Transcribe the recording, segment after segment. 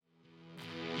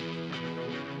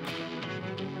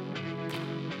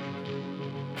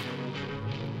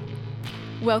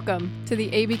Welcome to the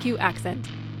ABQ Accent,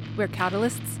 where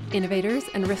catalysts, innovators,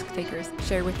 and risk takers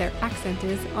share what their accent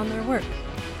is on their work.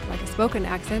 Like a spoken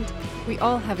accent, we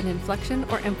all have an inflection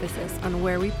or emphasis on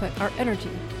where we put our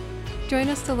energy. Join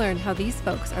us to learn how these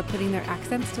folks are putting their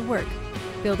accents to work,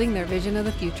 building their vision of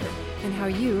the future, and how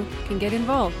you can get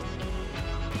involved.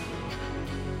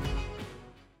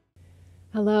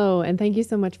 Hello, and thank you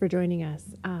so much for joining us.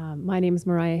 My name is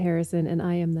Mariah Harrison, and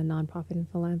I am the Nonprofit and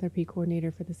Philanthropy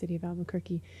Coordinator for the City of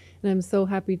Albuquerque. And I'm so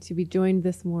happy to be joined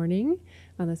this morning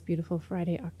on this beautiful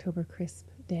Friday, October crisp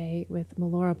day with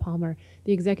Melora Palmer,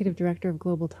 the Executive Director of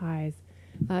Global Ties.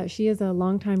 She is a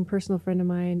longtime personal friend of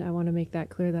mine. I want to make that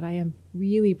clear that I am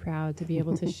really proud to be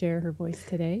able to share her voice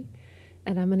today.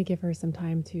 And I'm going to give her some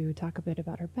time to talk a bit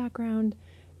about her background,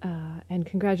 and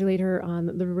congratulate her on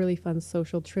the really fun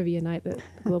social trivia night that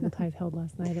Global Ties held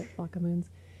last night at Flock of Moons.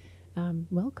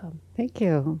 Welcome. Thank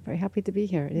you. I'm very happy to be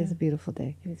here. It is a beautiful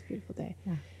day. It is a beautiful day.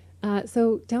 Yeah.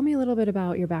 So tell me a little bit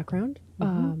about your background.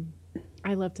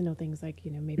 I love to know things like,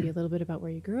 maybe a little bit about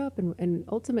where you grew up and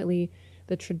ultimately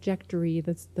the trajectory,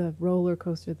 that's the roller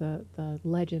coaster, the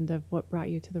legend of what brought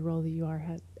you to the role that you are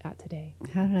at today.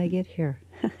 How did I get here?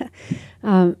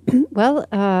 Born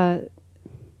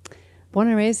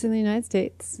and raised in the United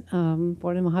States,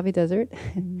 born in Mojave Desert,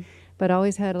 but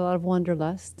always had a lot of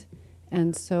wanderlust.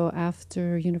 And so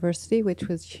after university, which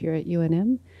was here at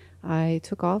UNM, I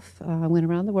took off, went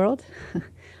around the world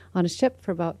on a ship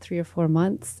for about 3 or 4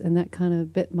 months, and that kind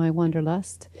of bit my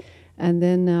wanderlust. And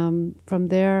then from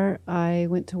there, I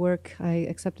went to work. I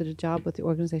accepted a job with the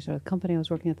organization, or the company I was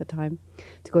working at the time,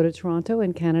 to go to Toronto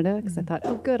in Canada, because I thought,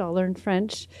 oh, good, I'll learn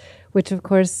French, which of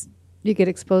course you get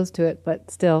exposed to it,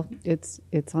 but still, it's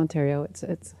Ontario.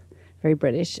 It's very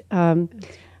British.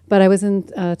 But I was in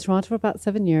Toronto for about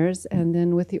 7 years, and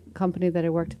then with the company that I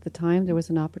worked at the time, there was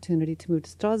an opportunity to move to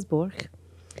Strasbourg,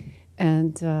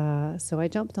 and so I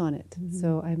jumped on it.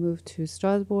 So I moved to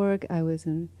Strasbourg. I was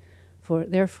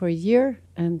there for a year,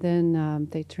 and then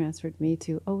they transferred me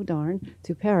to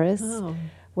Paris,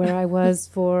 where I was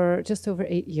for just over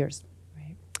 8 years.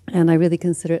 And I really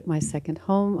consider it my second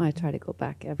home. I try to go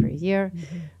back every year.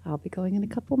 I'll be going in a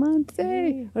couple months,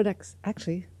 or next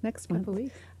month.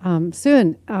 Weeks.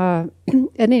 Soon. At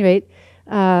any rate,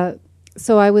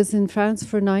 so I was in France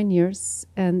for 9 years,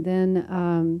 and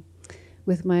then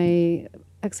with my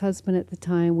ex-husband at the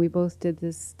time, we both did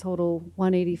this total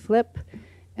 180 flip,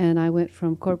 and I went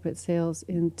from corporate sales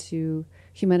into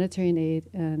humanitarian aid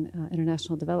and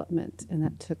international development, and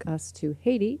that took us to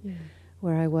Haiti,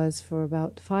 where I was for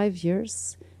about 5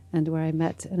 years, and where I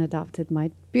met and adopted my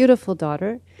beautiful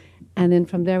daughter. And then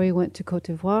from there we went to Côte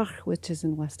d'Ivoire, which is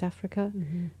in West Africa,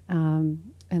 and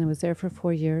I was there for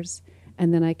 4 years.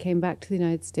 And then I came back to the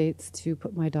United States to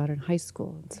put my daughter in high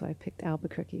school, and so I picked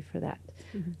Albuquerque for that.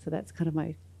 So that's kind of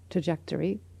my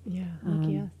trajectory. Yeah,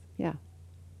 lucky us. Yeah.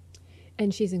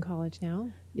 And she's in college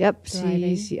now? Yep,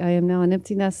 I am now an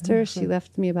empty nester. She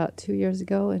left me about 2 years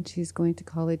ago, and she's going to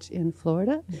college in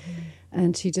Florida.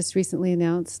 And she just recently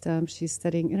announced she's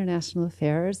studying international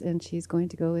affairs, and she's going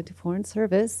to go into foreign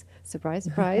service. Surprise,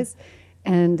 surprise.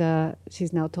 And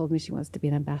she's now told me she wants to be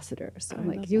an ambassador. So I'm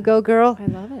like, you go, girl. I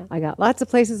love it. I got lots of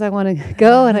places I want to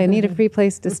go, and I need a free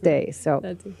place to stay. So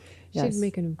she'd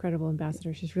make an incredible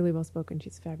ambassador. She's really well spoken.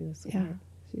 She's fabulous. Yeah,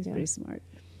 she's pretty smart.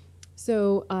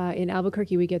 So in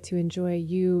Albuquerque, we get to enjoy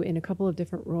you in a couple of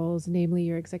different roles, namely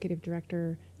your executive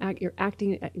director. You're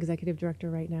acting executive director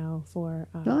right now for...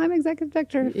 no, I'm executive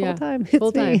director full-time.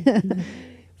 Full-time.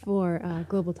 For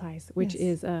Global Ties, which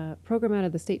is a program out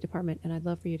of the State Department, and I'd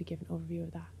love for you to give an overview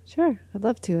of that. Sure, I'd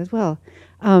love to as well.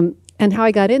 And how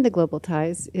I got into Global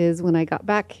Ties is when I got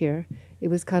back here, it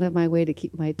was kind of my way to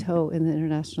keep my toe in the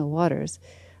international waters,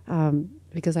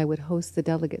 because I would host the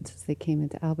delegates as they came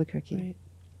into Albuquerque. Right.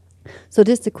 So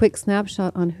just a quick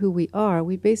snapshot on who we are.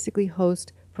 We basically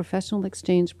host professional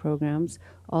exchange programs,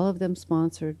 all of them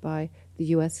sponsored by the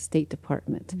U.S. State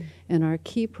Department. And our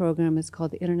key program is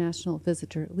called the International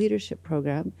Visitor Leadership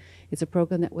Program. It's a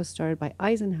program that was started by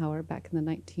Eisenhower back in the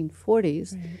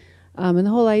 1940s. Right. And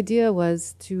the whole idea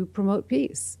was to promote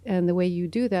peace. And the way you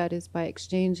do that is by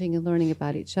exchanging and learning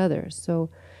about each other.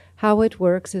 So how it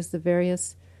works is the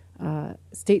various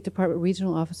State Department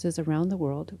regional offices around the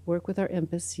world work with our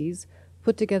embassies,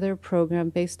 put together a program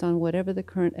based on whatever the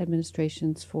current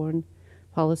administration's foreign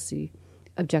policy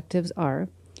objectives are,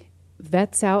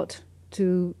 vets out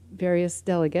to various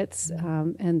delegates,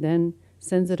 and then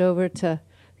sends it over to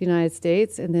the United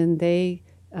States, and then they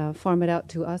farm it out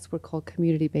to us. We're called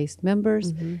community-based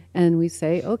members, and we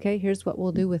say, okay, here's what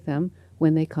we'll do with them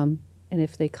when they come, and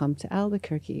if they come to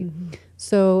Albuquerque.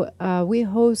 So we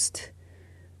host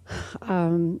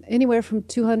Anywhere from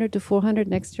 200 to 400.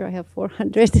 Next year I have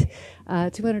 400,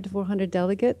 200 to 400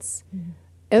 delegates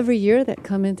every year that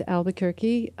come into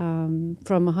Albuquerque from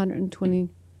 120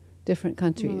 different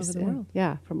countries. From all over the world.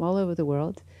 Yeah, from all over the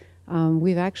world.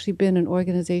 We've actually been an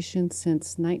organization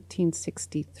since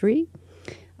 1963.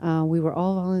 We were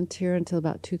all volunteer until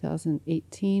about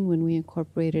 2018 when we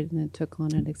incorporated and then took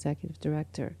on an executive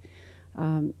director.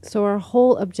 So our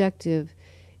whole objective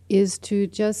is to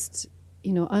just,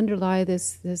 underlie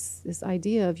this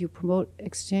idea of you promote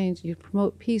exchange, you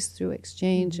promote peace through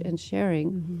exchange and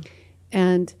sharing.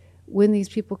 And when these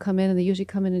people come in, and they usually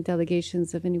come in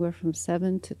delegations of anywhere from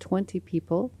 7 to 20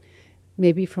 people,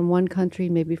 maybe from one country,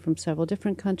 maybe from several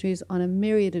different countries, on a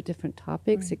myriad of different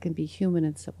topics. Right. It can be human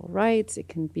and civil rights. It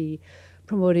can be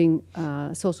promoting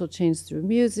social change through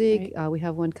music. Right. We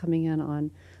have one coming in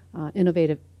on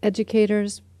innovative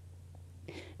educators.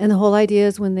 And the whole idea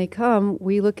is when they come,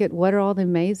 we look at what are all the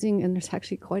amazing, and there's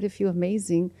actually quite a few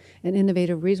amazing and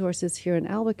innovative resources here in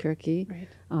Albuquerque.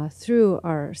 Right. Through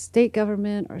our state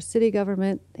government, our city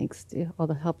government, thanks to all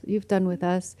the help that you've done with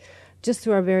us, just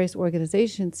through our various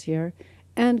organizations here,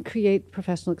 and create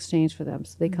professional exchange for them.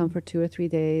 So they come for 2 or 3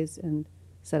 days and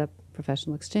set up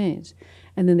professional exchange.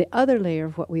 And then the other layer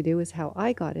of what we do is how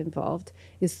I got involved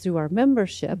is through our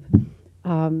membership.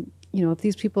 If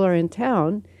these people are in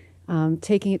town,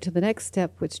 taking it to the next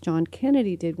step, which John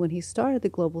Kennedy did when he started the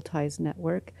Global Ties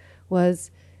Network,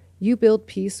 was you build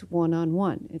peace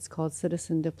one-on-one. It's called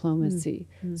citizen diplomacy.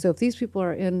 So if these people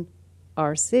are in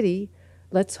our city,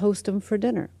 let's host them for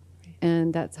dinner.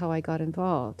 And that's how I got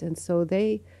involved. And so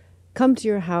they come to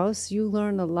your house, you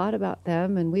learn a lot about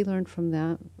them, and we learn from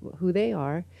them who they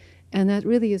are. And that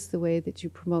really is the way that you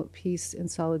promote peace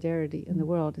and solidarity in the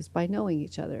world, is by knowing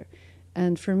each other.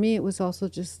 And for me, it was also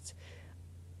just,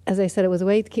 as I said, it was a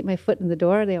way to keep my foot in the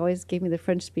door. They always gave me the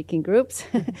French-speaking groups.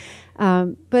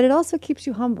 But it also keeps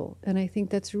you humble. And I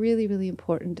think that's really, really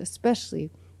important,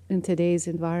 especially in today's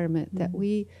environment, that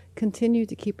we continue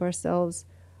to keep ourselves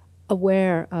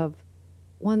aware of,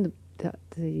 one,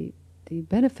 the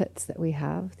benefits that we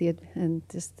have, and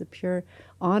just the pure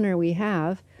honor we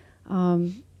have,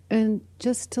 and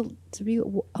just to be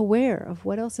aware of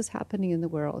what else is happening in the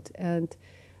world. And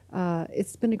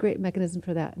it's been a great mechanism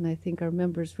for that, and I think our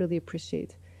members really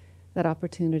appreciate that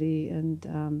opportunity.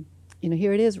 And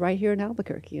here it is, right here in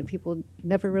Albuquerque, and people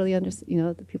never really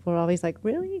understand. The people are always like,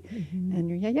 "Really?" And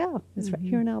you're, yeah, it's right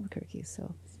here in Albuquerque.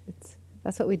 So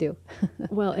that's what we do.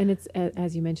 Well, and it's,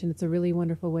 as you mentioned, it's a really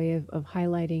wonderful way of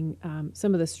highlighting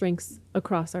some of the strengths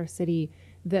across our city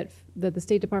that the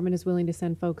State Department is willing to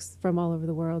send folks from all over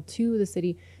the world to the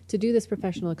city to do this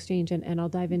professional exchange. And I'll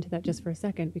dive into that just for a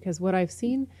second, because what I've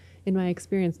seen in my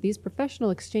experience, these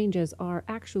professional exchanges are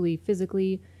actually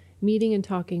physically meeting and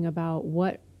talking about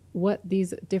what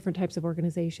these different types of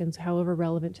organizations, however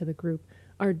relevant to the group,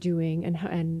 are doing,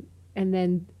 and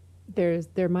then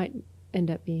there might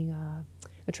end up being a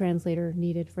translator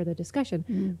needed for the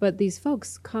discussion. But these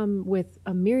folks come with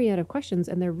a myriad of questions,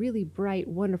 and they're really bright,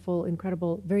 wonderful,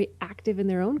 incredible, very active in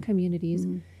their own communities,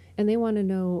 and they want to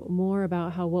know more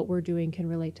about how what we're doing can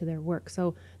relate to their work.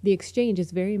 So the exchange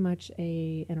is very much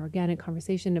an organic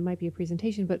conversation. It might be a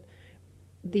presentation, but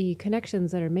the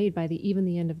connections that are made by even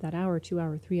the end of that hour, 2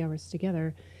 hour, 3 hours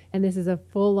together, and this is a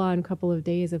full-on couple of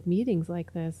days of meetings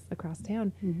like this across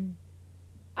town.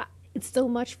 It's so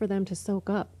much for them to soak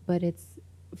up, but it's,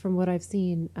 from what I've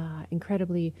seen,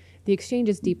 incredibly, the exchange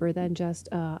is deeper than just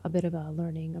a bit of a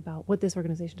learning about what this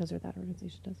organization does or that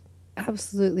organization does.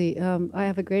 Absolutely. I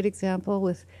have a great example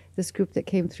with this group that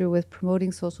came through with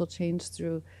promoting social change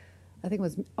through, I think it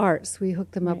was arts. We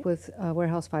hooked them up with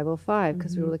Warehouse 505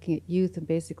 because we were looking at youth and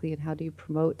basically how do you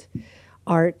promote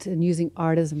art and using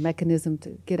art as a mechanism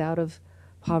to get out of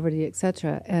poverty,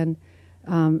 etc. And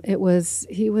he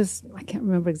was, I can't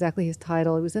remember exactly his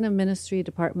title. It was in a ministry,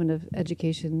 Department of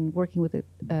Education, working with it,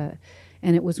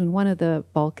 and it was in one of the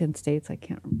Balkan states. I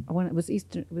can't remember.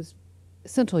 It was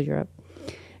Central Europe.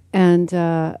 And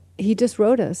he just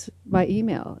wrote us by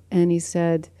email, and he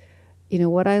said,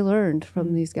 what I learned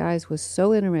from these guys was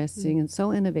so interesting and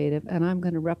so innovative, and I'm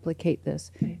going to replicate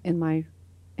this in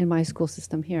my school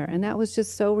system here. And that was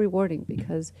just so rewarding,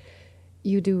 because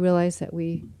you do realize that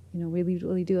we really,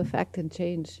 really do affect and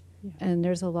change. Yeah. And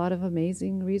there's a lot of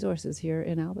amazing resources here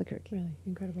in Albuquerque. Really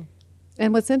incredible.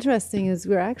 And what's interesting is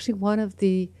we're actually one of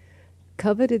the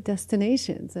coveted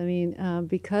destinations. I mean,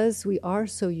 because we are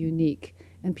so unique,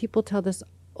 and people tell this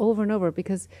over and over,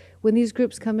 because when these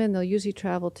groups come in, they'll usually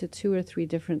travel to 2 or 3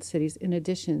 different cities in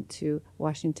addition to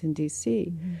Washington,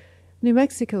 D.C. New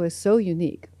Mexico is so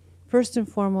unique. First and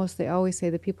foremost, they always say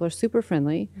that people are super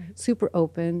friendly, super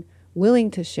open.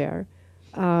 willing to share.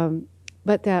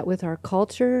 But that with our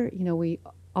culture, we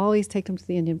always take them to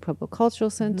the Indian Pueblo Cultural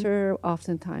Center,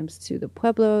 oftentimes to the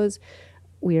Pueblos.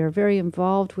 We are very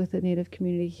involved with the Native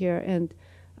community here. And,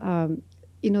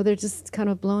 they're just kind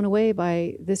of blown away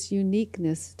by this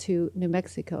uniqueness to New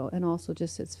Mexico and also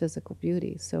just its physical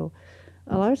beauty. So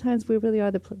a lot of times we really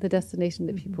are the destination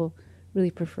that people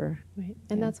really prefer. Right.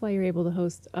 And that's why you're able to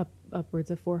host upwards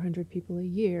of 400 people a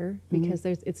year, because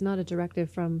it's not a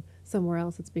directive from somewhere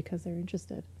else. It's because they're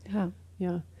interested. Yeah.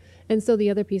 Yeah. And so the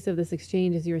other piece of this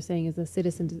exchange, as you were saying, is the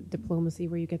citizen diplomacy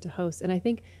where you get to host. And I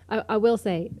think I will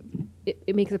say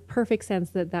it makes a perfect sense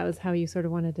that was how you sort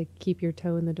of wanted to keep your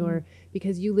toe in the door,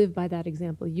 because you live by that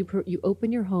example. You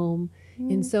open your home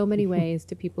in so many ways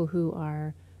to people who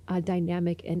are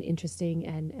dynamic and interesting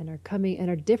and are coming and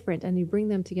are different, and you bring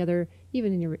them together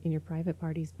even in your private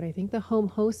parties. But I think the home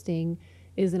hosting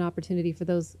is an opportunity for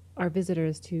our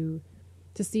visitors to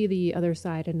see the other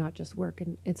side and not just work.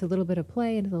 And it's a little bit of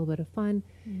play and a little bit of fun,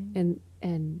 and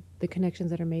the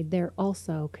connections that are made there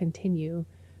also continue.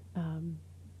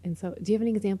 And so, do you have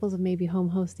any examples of maybe home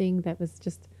hosting that was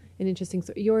just an interesting,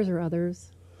 yours or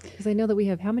others? Because I know that we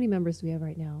have, how many members do we have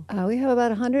right now? We have about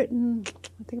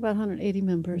 180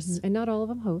 members. And not all of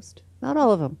them host. Not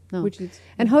all of them, no.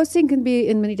 And hosting can be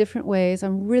in many different ways.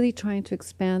 I'm really trying to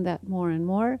expand that more and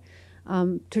more.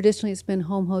 Traditionally, it's been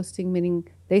home hosting, meaning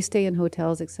they stay in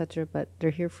hotels, etc., but they're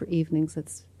here for evenings.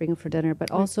 Let's bring them for dinner. But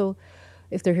also,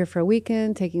 if they're here for a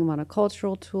weekend, taking them on a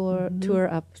cultural tour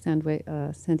up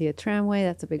Sandia Tramway.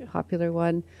 That's a big popular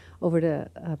one. Over to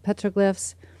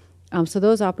petroglyphs. So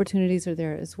those opportunities are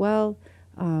there as well.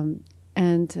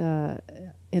 And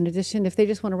in addition, if they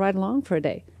just want to ride along for a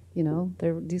day,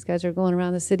 these guys are going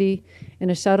around the city in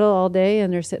a shuttle all day,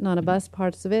 and they're sitting on a bus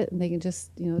parts of it, and they can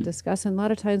just, discuss. And a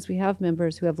lot of times we have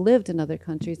members who have lived in other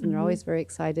countries, and they're always very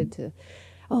excited to,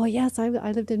 oh, yes, I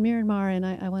lived in Myanmar, and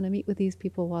I want to meet with these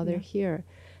people while they're here.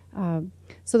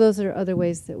 So those are other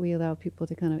ways that we allow people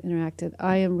to kind of interact. And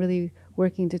I am really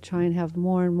working to try and have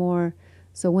more and more.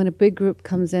 So when a big group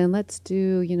comes in, let's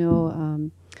do,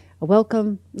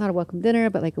 not a welcome dinner,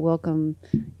 but like a welcome,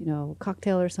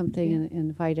 cocktail or something, and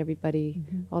invite everybody,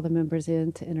 all the members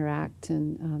in to interact,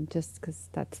 and just because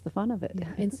that's the fun of it. Yeah.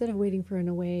 Instead of waiting for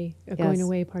going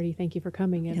away party, thank you for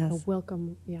coming, and a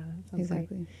welcome. Yeah, that sounds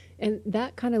exactly. Great. And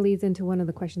that kind of leads into one of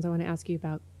the questions I want to ask you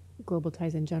about Global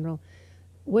Ties in general.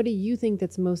 What do you think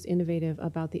that's most innovative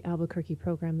about the Albuquerque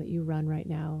program that you run right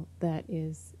now that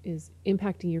is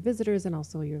impacting your visitors and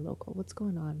also your local? What's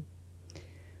going on?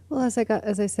 Well,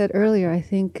 as I said earlier, I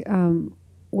think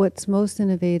what's most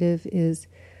innovative is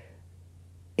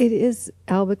it is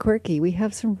Albuquerque. We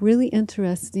have some really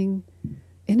interesting,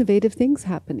 innovative things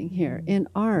happening here in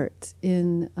art,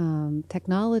 in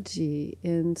technology,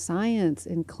 in science,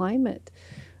 in climate,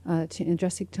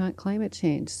 addressing climate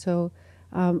change. So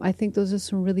I think those are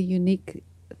some really unique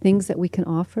things that we can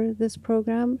offer this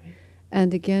program. Right.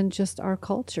 And again, just our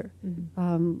culture.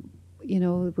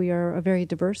 We are a very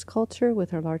diverse culture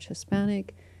with our large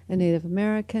Hispanic and Native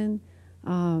American,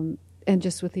 and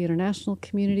just with the international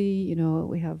community,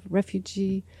 we have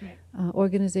refugee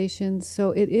organizations.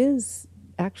 So it is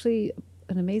actually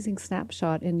an amazing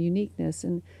snapshot and uniqueness.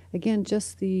 And again,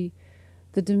 just the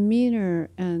demeanor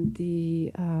and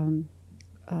the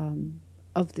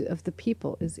of the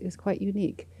people is quite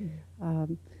unique.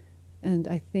 And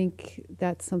I think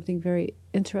that's something very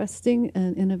interesting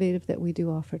and innovative that we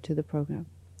do offer to the program.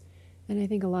 And I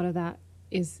think a lot of that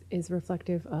is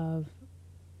reflective of,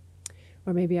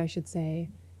 or maybe I should say,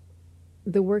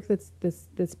 the work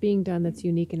that's being done that's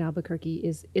unique in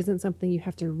Albuquerque isn't something you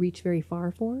have to reach very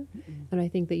far for. And I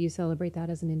think that you celebrate that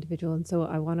as an individual. And so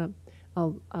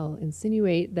I'll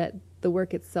insinuate that the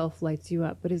work itself lights you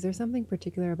up. But is there something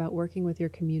particular about working with your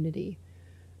community,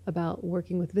 about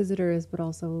working with visitors, but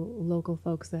also local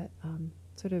folks that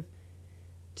sort of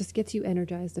just gets you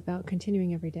energized about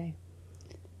continuing every day?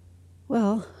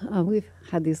 Well, we've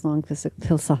had these long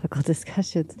philosophical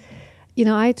discussions.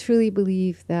 I truly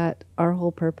believe that our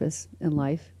whole purpose in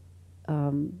life,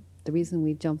 the reason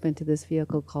we jump into this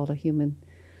vehicle called a human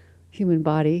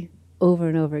body over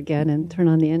and over again and turn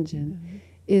on the engine,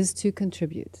 is to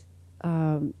contribute.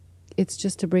 It's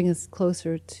just to bring us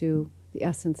closer to the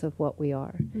essence of what we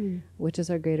are, which is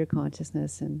our greater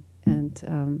consciousness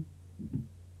and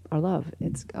our love.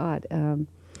 It's God. And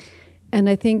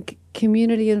I think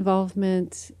community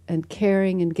involvement and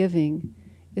caring and giving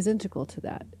is integral to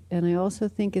that. And I also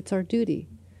think it's our duty.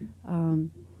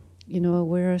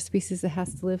 We're a species that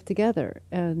has to live together.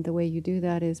 And the way you do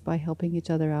that is by helping each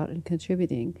other out and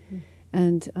contributing.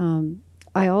 And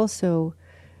I also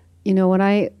you know, when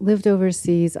I lived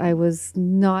overseas, I was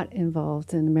not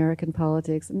involved in American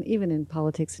politics, and even in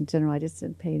politics in general. I just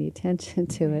didn't pay any attention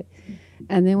to it.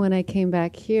 And then when I came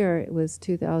back here, it was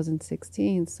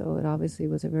 2016, so it obviously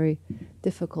was a very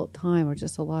difficult time, or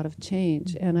just a lot of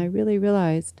change. And I really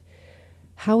realized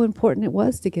how important it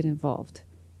was to get involved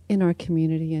in our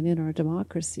community and in our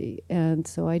democracy. And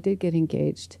so I did get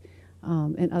engaged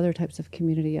in other types of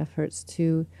community efforts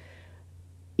to,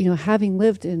 you know, having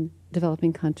lived in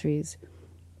developing countries,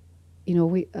 you know,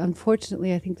 we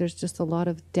unfortunately, I think there's just a lot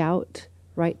of doubt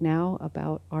right now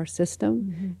about our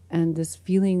system and this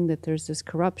feeling that there's this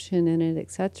corruption in it,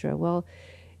 etc. Well,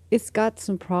 it's got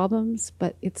some problems,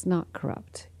 but it's not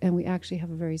corrupt. And we actually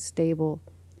have a very stable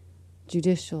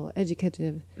judicial,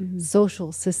 educative,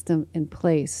 social system in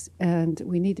place. And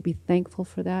we need to be thankful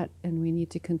for that, and we need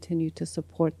to continue to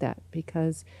support that,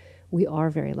 because we are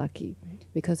very lucky,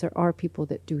 because there are people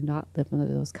that do not live under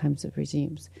those kinds of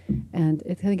regimes. And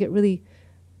I think that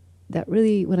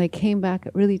really, when I came back,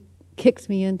 it really kicked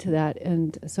me into that.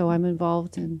 And so I'm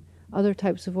involved in other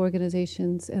types of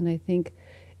organizations, and I think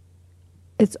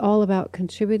it's all about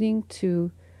contributing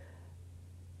to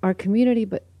our community,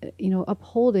 but, you know,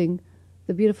 upholding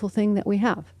the beautiful thing that we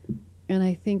have. And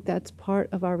I think that's part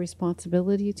of our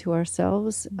responsibility to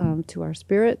ourselves, to our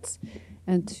spirits,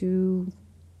 and to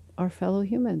our fellow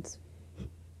humans.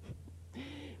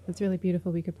 That's really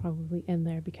beautiful. We could probably end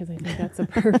there, because I think that's a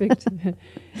perfect.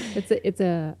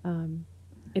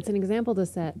 It's an example to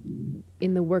set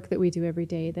in the work that we do every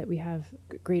day, that we have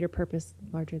greater purpose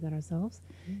larger than ourselves,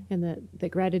 and that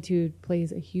gratitude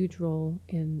plays a huge role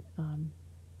in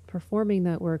performing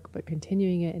that work, but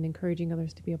continuing it and encouraging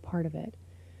others to be a part of it.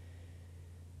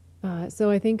 So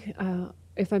I think,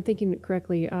 if I'm thinking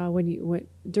correctly, when you went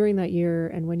during that year,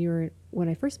 and when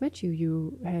I first met you,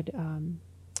 you had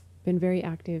been very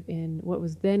active in what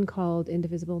was then called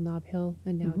Indivisible Nob Hill,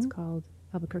 and now it's called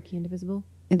Albuquerque Indivisible.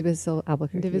 Indivisible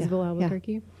Albuquerque. Indivisible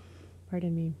Albuquerque. Yeah.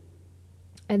 Pardon me.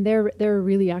 And they're a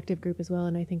really active group as well,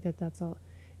 and I think that's all.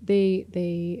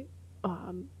 They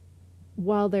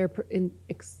while they're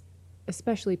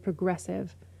especially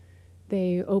progressive,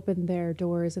 they open their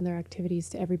doors and their activities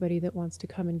to everybody that wants to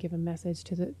come and give a message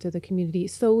to the community,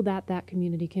 so that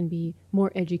community can be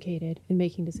more educated in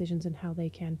making decisions and how they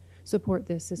can support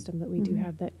this system that we do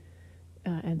have, that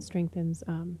and strengthens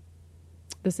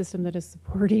the system that is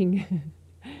supporting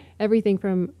everything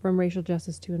from racial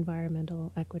justice to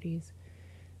environmental equities.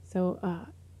 So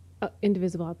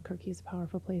Indivisible Albuquerque is a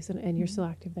powerful place, and you're still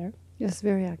active there. Yes,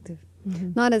 very active.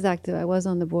 Not as active. I was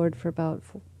on the board for about,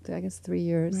 3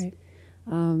 years. Right.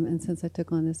 And since I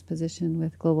took on this position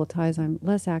with Global Ties, I'm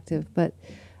less active. But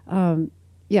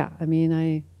yeah, I mean,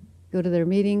 I go to their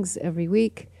meetings every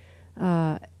week.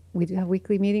 We do have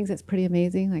weekly meetings. That's pretty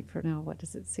amazing. Like for now,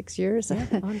 6 years?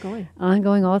 Yeah, ongoing.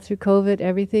 Ongoing all through COVID,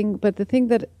 everything. But the thing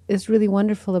that is really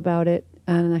wonderful about it,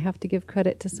 and I have to give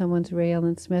credit to someone, to Ray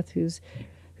Ellen Smith, who's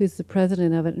the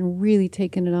president of it and really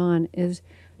taken it on, is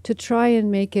to try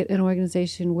and make it an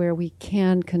organization where we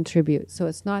can contribute. So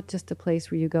it's not just a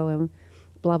place where you go and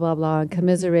blah, blah, blah, and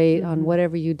commiserate on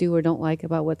whatever you do or don't like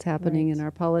about what's happening in our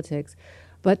politics,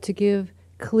 but to give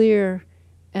clear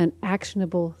and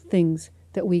actionable things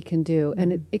that we can do.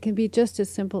 And it can be just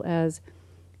as simple as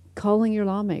calling your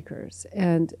lawmakers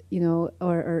and,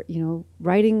 or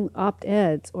writing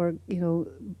opt-eds, or,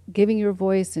 giving your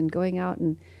voice and going out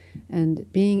and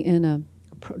being in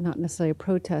not necessarily a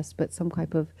protest, but some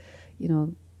type of,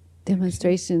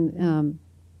 demonstration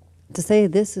to say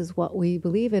this is what we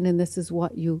believe in and this is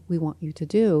what we want you to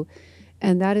do.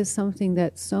 And that is something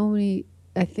that so many,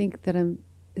 I think that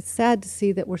it's sad to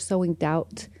see that we're sowing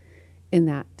doubt in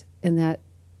that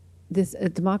this a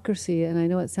democracy, and I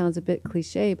know it sounds a bit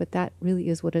cliche, but that really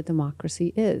is what a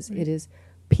democracy is. Right. It is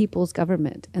people's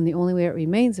government, and the only way it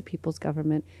remains a people's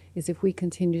government is if we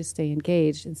continue to stay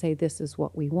engaged and say this is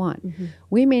what we want.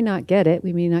 We may not get it,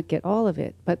 we may not get all of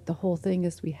it, but the whole thing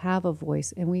is we have a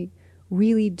voice, and we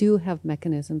really do have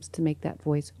mechanisms to make that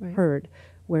voice heard,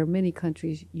 where many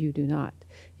countries you do not.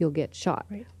 You'll get shot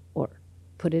or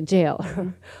put in jail,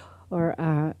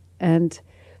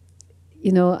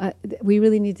 we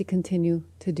really need to continue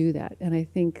to do that. And I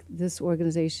think this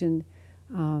organization,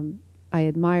 I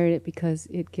admired it because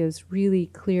it gives really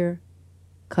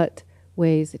clear-cut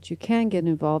ways that you can get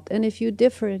involved. And if you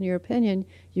differ in your opinion,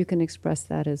 you can express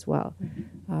that as well.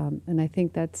 And I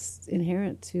think that's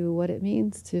inherent to what it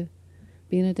means to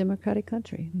be in a democratic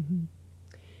country.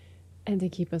 And to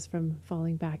keep us from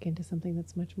falling back into something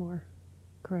that's much more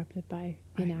corrupted by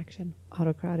inaction.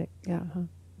 Autocratic, yeah.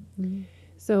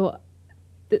 So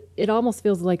it almost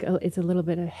feels like it's a little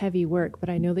bit of heavy work, but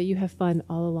I know that you have fun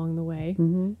all along the way.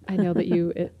 Mm-hmm. I know that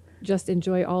you just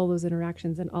enjoy all those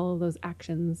interactions and all of those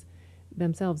actions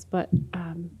themselves. But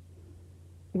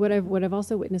what I've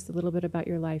also witnessed a little bit about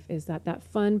your life is that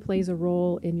fun plays a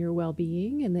role in your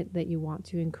well-being, and that you want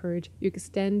to encourage, you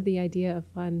extend the idea of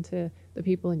fun to the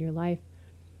people in your life,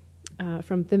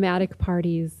 from thematic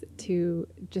parties to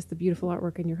just the beautiful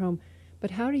artwork in your home.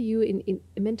 But how do you in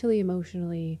mentally,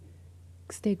 emotionally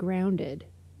stay grounded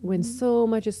when so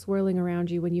much is swirling around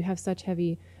you, when you have such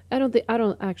heavy, I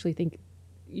don't actually think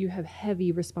you have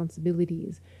heavy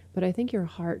responsibilities, but I think your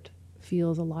heart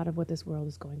feels a lot of what this world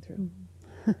is going through.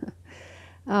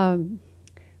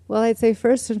 Well, I'd say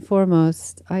first and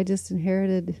foremost, I just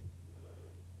inherited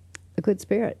a good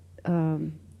spirit.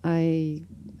 I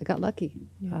got lucky.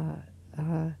 Yeah.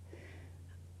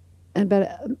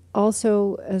 But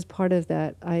also as part of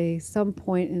that, some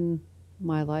point in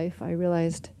my life, I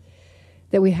realized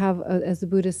that we have, as the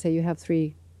Buddhists say, you have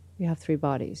three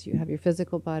bodies. You have your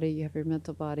physical body, you have your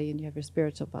mental body, and you have your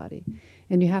spiritual body.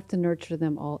 And you have to nurture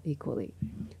them all equally.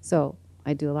 So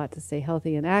I do a lot to stay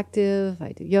healthy and active.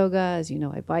 I do yoga. As you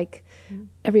know, I bike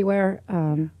everywhere.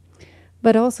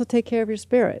 But also take care of your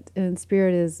spirit. And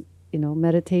spirit is,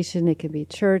 meditation. It can be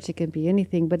church. It can be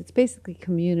anything. But it's basically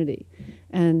community.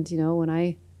 And, when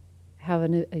I have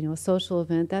a social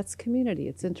event, that's community.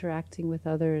 It's interacting with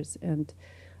others and,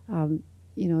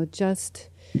 just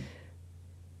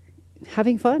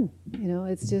having fun.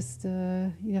 It's just,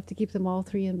 you have to keep them all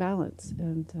three in balance.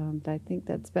 And I think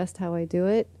that's best how I do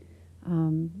it.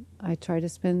 I try to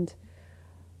spend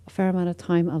a fair amount of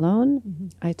time alone. Mm-hmm.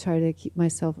 I try to keep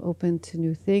myself open to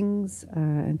new things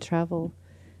and travel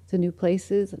to new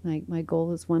places. My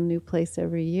goal is one new place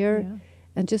every year. Yeah.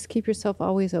 And just keep yourself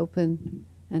always open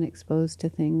and exposed to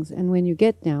things. And when you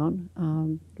get down,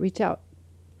 reach out.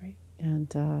 Right.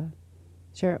 And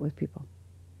share it with people.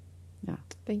 Yeah.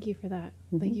 Thank you for that.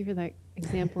 Mm-hmm. Thank you for that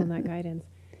example and that guidance.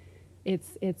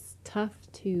 It's tough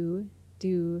to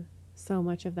do so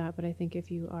much of that, but I think if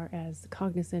you are as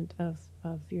cognizant of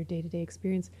your day-to-day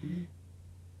experience,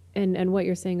 and what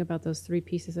you're saying about those three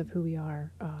pieces of who we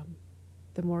are,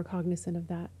 the more cognizant of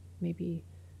that, maybe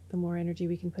the more energy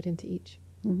we can put into each.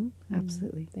 Mm-hmm.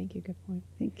 Absolutely. Thank you. Good point.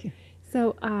 Thank you.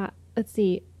 So let's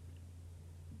see.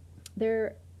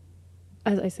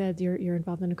 As I said, you're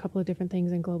involved in a couple of different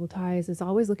things, and Global Ties is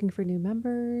always looking for new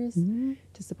members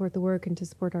to support the work and to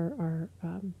support our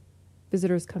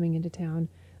visitors coming into town.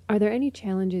 Are there any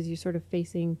challenges you're sort of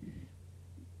facing,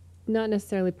 not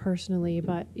necessarily personally,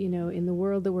 but in the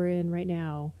world that we're in right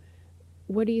now?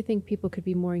 What do you think people could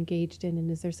be more engaged in,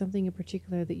 and is there something in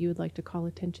particular that you would like to call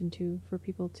attention to for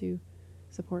people to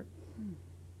support?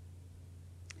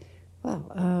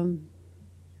 Well,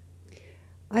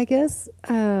 I guess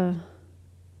I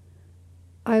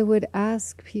would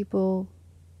ask people,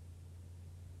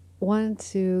 one,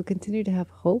 to continue to have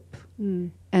hope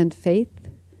and faith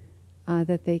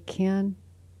that they can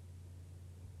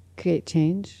create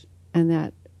change and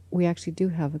that we actually do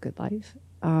have a good life.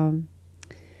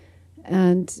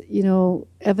 And,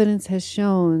 evidence has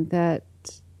shown that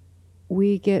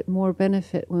we get more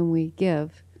benefit when we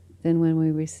give than when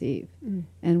we receive.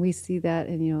 And we see that,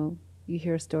 and, you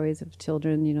hear stories of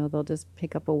children, they'll just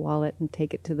pick up a wallet and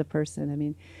take it to the person. I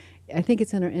mean, I think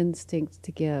it's in our instinct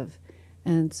to give.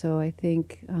 And so I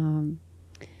think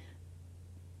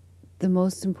the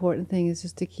most important thing is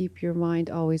just to keep your mind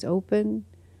always open,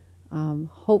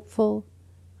 hopeful,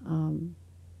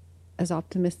 as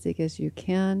optimistic as you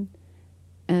can,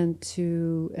 and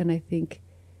I think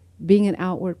being an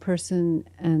outward person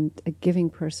and a giving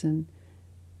person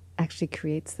actually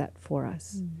creates that for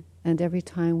us. And every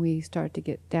time we start to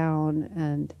get down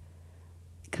and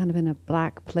kind of in a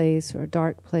black place or a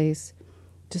dark place,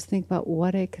 just think about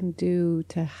what I can do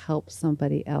to help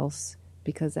somebody else,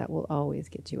 because that will always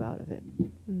get you out of it.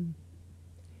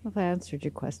 Well, if I answered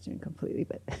your question completely,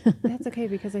 but that's okay,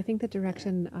 because I think the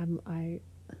direction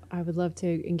I would love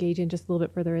to engage in just a little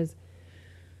bit further is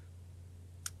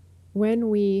when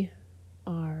we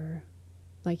are,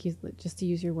 just to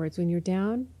use your words, when you're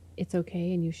down, it's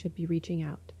okay, and you should be reaching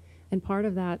out. And part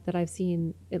of that I've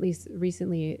seen, at least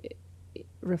recently,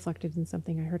 reflected in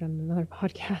something I heard on another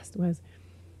podcast, was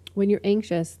when you're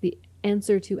anxious, the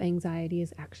answer to anxiety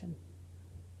is action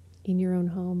in your own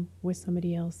home with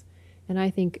somebody else. And I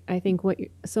think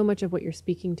so much of what you're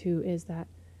speaking to is that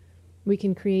we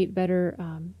can create better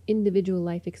individual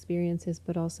life experiences,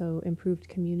 but also improved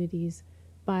communities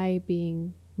by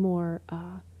being more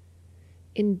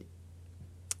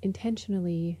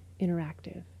intentionally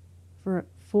interactive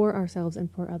for ourselves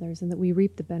and for others, and that we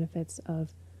reap the benefits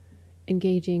of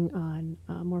engaging on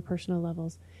more personal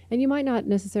levels. And you might not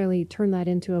necessarily turn that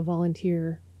into a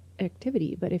volunteer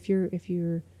activity, but if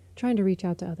you're trying to reach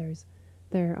out to others,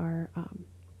 there are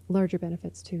larger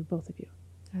benefits to both of you.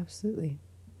 Absolutely.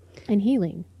 And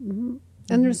healing. Mm-hmm.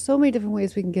 And there's so many different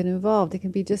ways we can get involved. It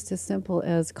can be just as simple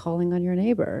as calling on your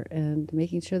neighbor and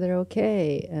making sure they're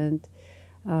okay, and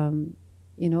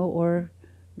or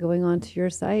going onto your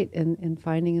site and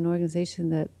finding an organization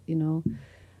that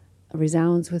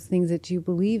resounds with things that you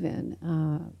believe in,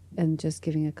 and just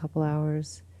giving a couple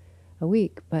hours a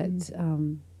week. But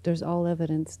there's all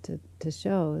evidence to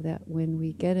show that when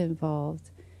we get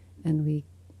involved and we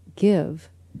give,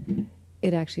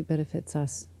 it actually benefits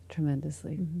us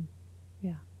tremendously. Mm-hmm.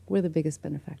 Yeah. We're the biggest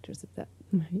benefactors of that.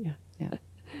 Yeah. Yeah.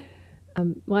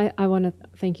 Well, I want to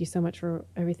thank you so much for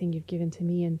everything you've given to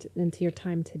me and to your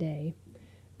time today.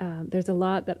 There's a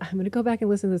lot that I'm going to go back and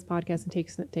listen to this podcast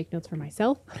and take notes for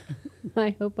myself.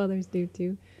 I hope others do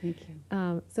too. Thank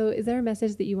you. So is there a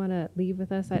message that you want to leave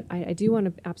with us? I do want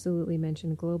to absolutely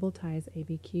mention Global Ties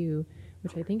ABQ,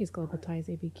 which I think is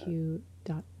globaltiesabq.org.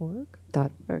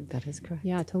 .org, that is correct.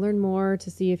 Yeah, to learn more,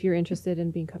 to see if you're interested in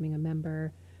becoming a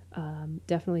member,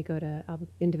 definitely go to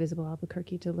Indivisible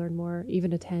Albuquerque to learn more,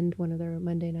 even attend one of their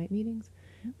Monday night meetings.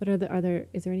 But is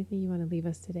there anything you want to leave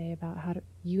us today about how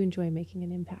you enjoy making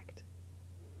an impact?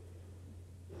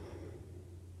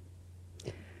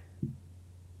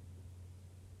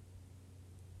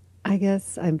 I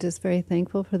guess I'm just very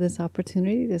thankful for this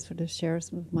opportunity to sort of share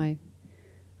some of my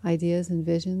ideas and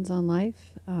visions on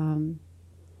life, and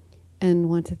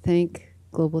want to thank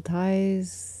Global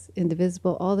Ties,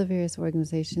 Indivisible, all the various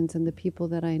organizations and the people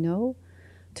that I know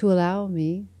to allow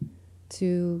me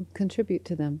to contribute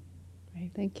to them.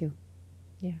 Right. Thank you.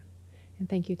 Yeah. And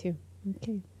thank you too.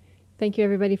 Okay. Thank you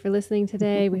everybody for listening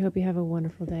today. We hope you have a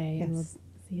wonderful day. Yes. And we'll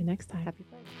see you next time. Happy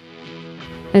Friday.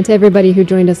 And to everybody who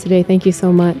joined us today, thank you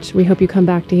so much. We hope you come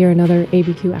back to hear another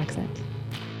ABQ accent.